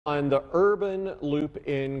On the urban loop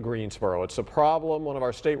in Greensboro. It's a problem one of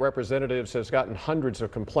our state representatives has gotten hundreds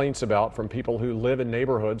of complaints about from people who live in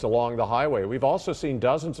neighborhoods along the highway. We've also seen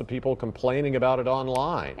dozens of people complaining about it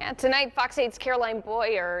online. Yeah, tonight, Fox 8's Caroline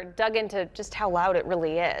Boyer dug into just how loud it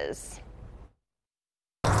really is.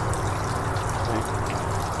 The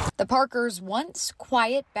Parkers' once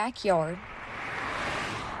quiet backyard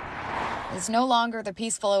is no longer the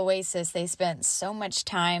peaceful oasis they spent so much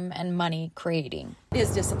time and money creating. It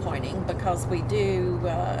is disappointing because we do,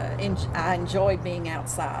 I enjoy being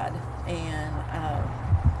outside and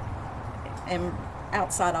am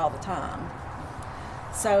outside all the time.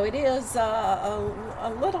 So it is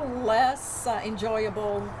a little less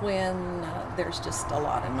enjoyable when there's just a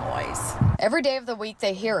lot of noise. Every day of the week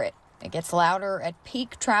they hear it. It gets louder at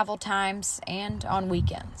peak travel times and on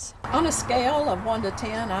weekends. On a scale of 1 to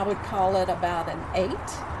 10, I would call it about an 8.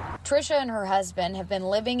 Tricia and her husband have been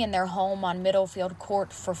living in their home on Middlefield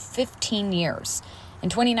Court for 15 years. In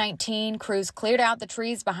 2019, crews cleared out the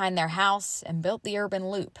trees behind their house and built the urban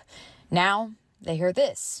loop. Now they hear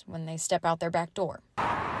this when they step out their back door.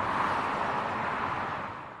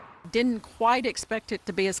 Didn't quite expect it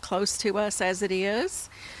to be as close to us as it is.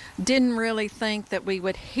 Didn't really think that we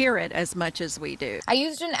would hear it as much as we do. I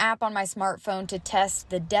used an app on my smartphone to test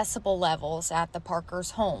the decibel levels at the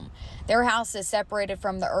Parkers' home. Their house is separated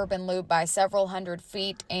from the urban loop by several hundred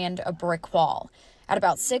feet and a brick wall. At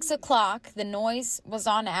about 6 o'clock, the noise was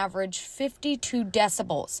on average 52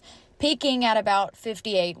 decibels, peaking at about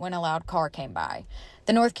 58 when a loud car came by.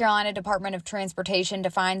 The North Carolina Department of Transportation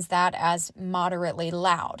defines that as moderately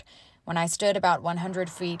loud. When I stood about 100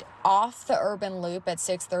 feet off the urban loop at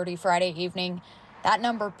 6:30 Friday evening, that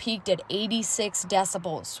number peaked at 86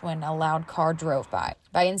 decibels when a loud car drove by.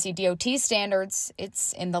 By NCDOT standards,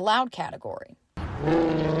 it's in the loud category.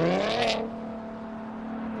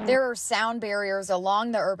 There are sound barriers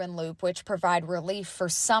along the urban loop which provide relief for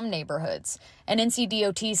some neighborhoods. An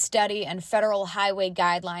NCDOT study and federal highway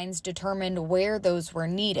guidelines determined where those were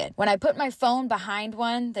needed. When I put my phone behind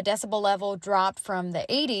one, the decibel level dropped from the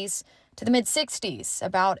 80s to the mid-60s,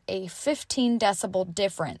 about a 15 decibel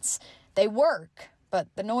difference. They work, but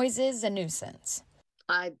the noise is a nuisance.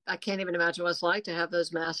 I can't even imagine what it's like to have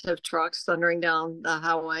those massive trucks thundering down the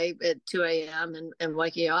highway at 2 a.m. and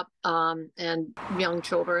waking up, and young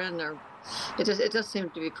children. It just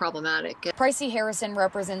seems to be problematic. Pricey Harrison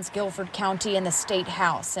represents Guilford County in the state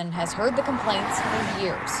house and has heard the complaints for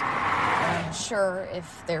years. I'm unsure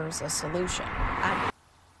if there's a solution.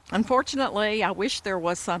 Unfortunately, I wish there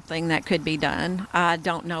was something that could be done. I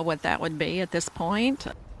don't know what that would be at this point.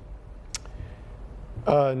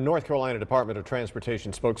 North Carolina Department of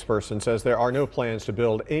Transportation spokesperson says there are no plans to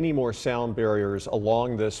build any more sound barriers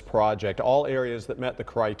along this project. All areas that met the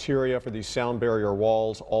criteria for these sound barrier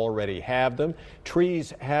walls already have them.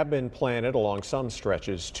 Trees have been planted along some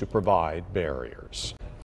stretches to provide barriers.